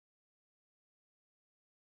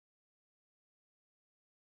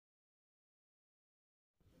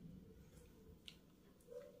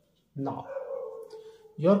Now,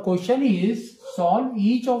 your question is solve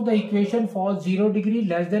each of the equation for 0 degree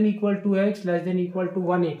less than equal to x less than equal to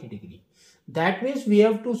 180 degree. That means we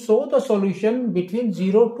have to show the solution between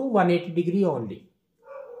 0 to 180 degree only.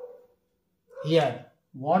 Here,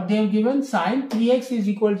 what they have given, sine 3x is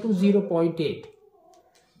equal to 0.8.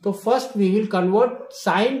 So first we will convert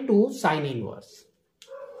sine to sine inverse.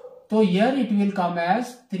 So here it will come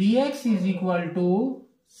as 3x is equal to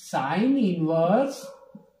sine inverse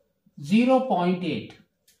 0.8.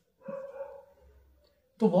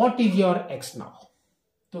 So what is your x now?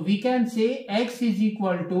 So we can say x is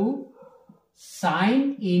equal to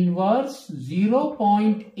sine inverse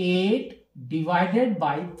 0.8 divided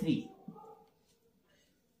by 3.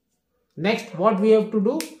 Next, what we have to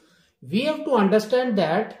do? We have to understand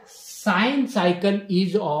that sine cycle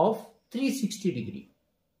is of 360 degree.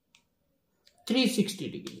 360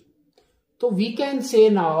 degree. So we can say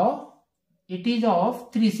now it is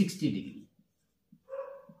of 360 degree.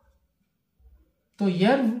 So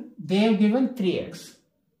here they have given 3x.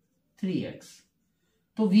 3x.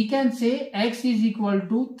 So we can say x is equal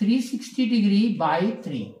to 360 degree by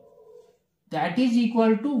 3. That is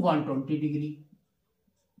equal to 120 degree.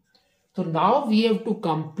 So now we have to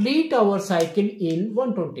complete our cycle in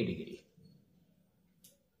 120 degree.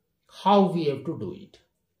 How we have to do it?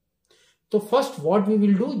 So first what we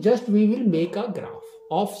will do, just we will make a graph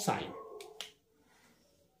of sine.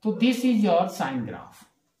 So this is your sine graph.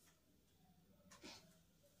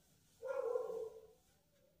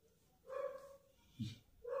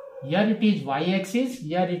 Here it is y-axis,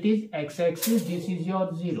 here it is x-axis, this is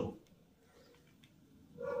your 0.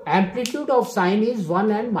 Amplitude of sine is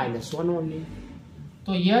 1 and minus 1 only.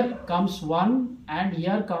 So here comes 1 and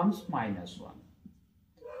here comes minus 1.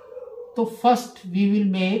 So first we will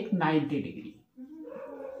make 90 degree.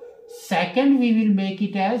 Second we will make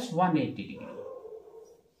it as 180 degree.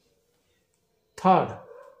 Third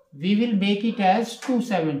we will make it as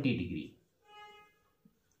 270 degree.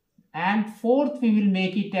 And fourth we will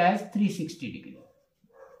make it as 360 degree.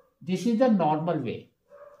 This is the normal way.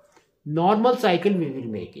 Normal cycle we will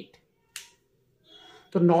make it.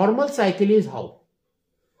 So normal cycle is how?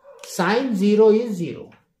 Sine 0 is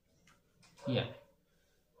 0. Here.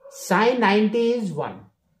 Sine 90 is 1.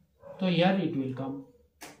 So here it will come.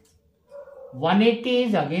 180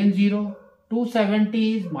 is again 0.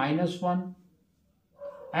 270 is minus 1.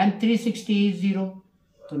 And 360 is 0.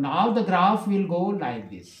 So now the graph will go like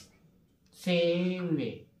this. Same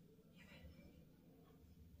way.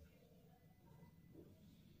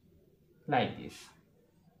 Like this.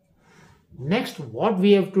 Next, what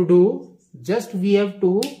we have to do, just we have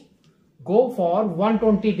to go for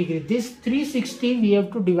 120 degree. This 360 we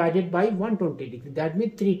have to divide it by 120 degree. That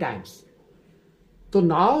means 3 times. So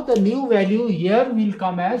now the new value here will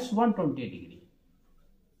come as 120 degree.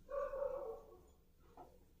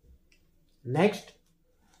 Next,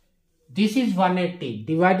 this is 180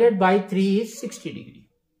 divided by 3 is 60 degree.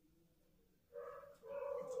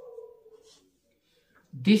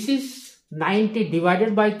 This is 90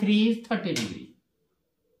 divided by 3 is 30 degree.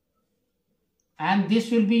 And this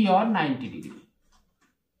will be your 90 degree.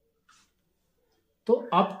 So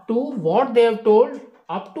up to what they have told,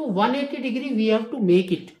 up to 180 degree we have to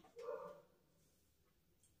make it.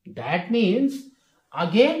 That means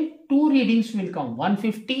again 2 readings will come,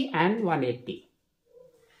 150 and 180.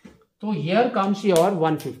 So here comes your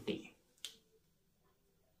 150.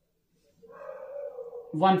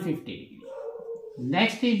 150 degree.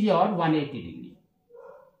 Next is your 180 degree.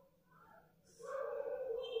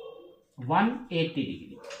 180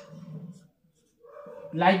 degree.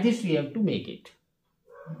 Like this we have to make it.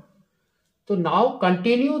 So now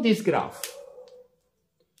continue this graph.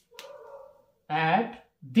 At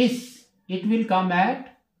this, it will come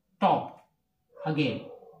at top again.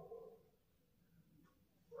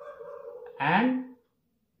 And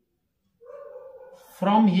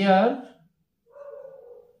from here,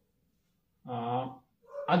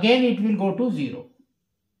 again it will go to 0.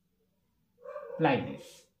 Like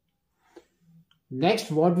this.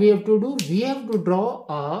 Next, what we have to do? We have to draw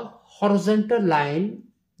a horizontal line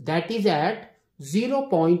that is at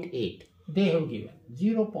 0.8. They have given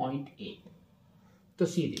 0.8. So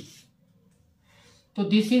see this. So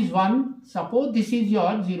this is one. Suppose this is your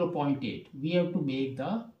 0.8. We have to make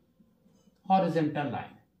the horizontal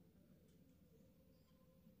line.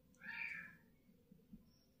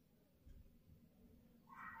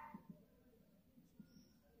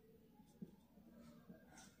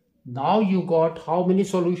 Now you got how many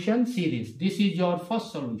solutions? See this. This is your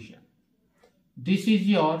first solution. This is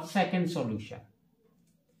your second solution.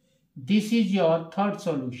 This is your third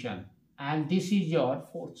solution. And this is your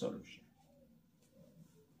fourth solution.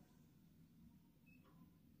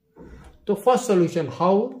 So first solution,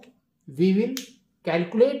 how we will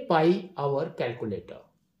calculate by our calculator.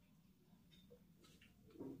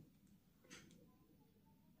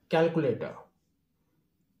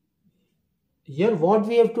 Here what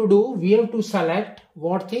we have to do, we have to select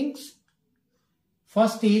what things.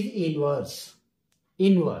 First is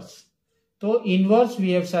inverse. So inverse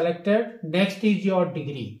we have selected. Next is your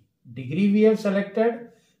degree. Degree we have selected.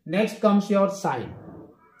 Next comes your sine.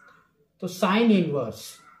 So sine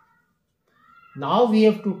inverse. Now we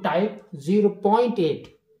have to type 0.8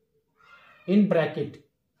 in bracket.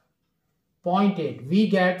 0.8. We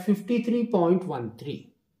get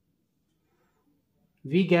 53.13.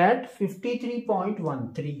 We get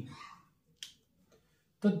 53.13.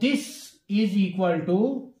 So this is equal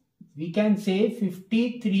to, we can say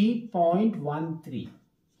 53.13.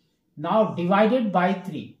 Now divided by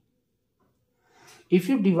 3. If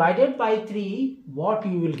you divide it by 3, what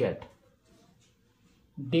you will get?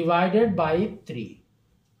 Divided by 3.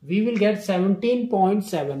 We will get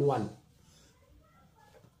 17.71.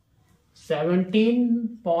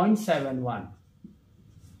 17.71.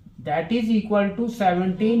 That is equal to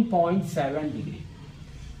 17.7 degree.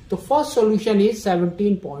 The first solution is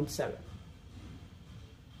 17.7.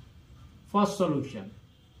 First solution,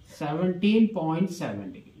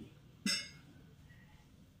 17.7 degree.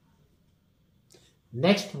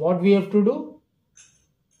 Next, what we have to do?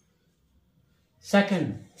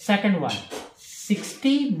 Second one,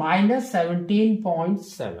 60 minus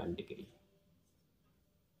 17.7 degree.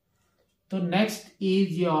 So next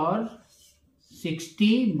is your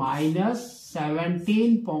 60 minus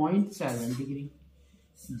 17.7 degree.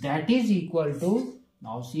 That is equal to,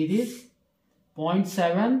 now see this,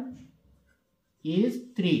 0.7 is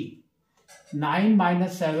 3. 9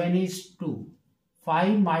 minus 7 is 2.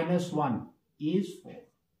 5 minus 1 is 4.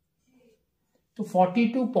 So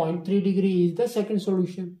 42.3 degree is the second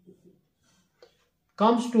solution.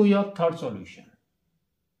 Comes to your third solution.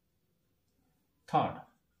 Third.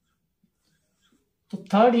 So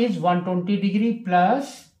third is 120 degree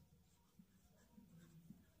plus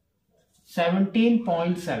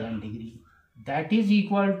 17.7 degree. That is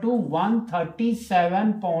equal to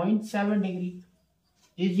 137.7 degree.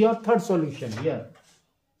 Is your third solution here.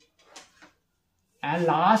 And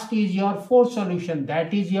last is your fourth solution.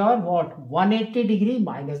 That is your what? 180 degree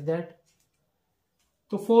minus that.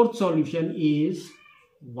 So fourth solution is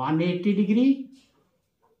 180 degree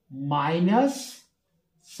minus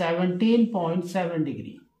 17.7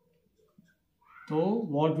 degree. So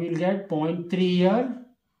what we'll get? 0.3 here.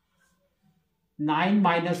 9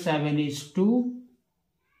 minus 7 is 2.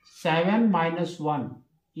 7 minus 1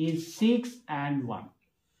 is 6 and 1.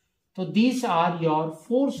 So these are your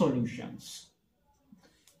four solutions.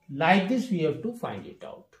 Like this we have to find it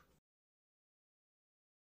out.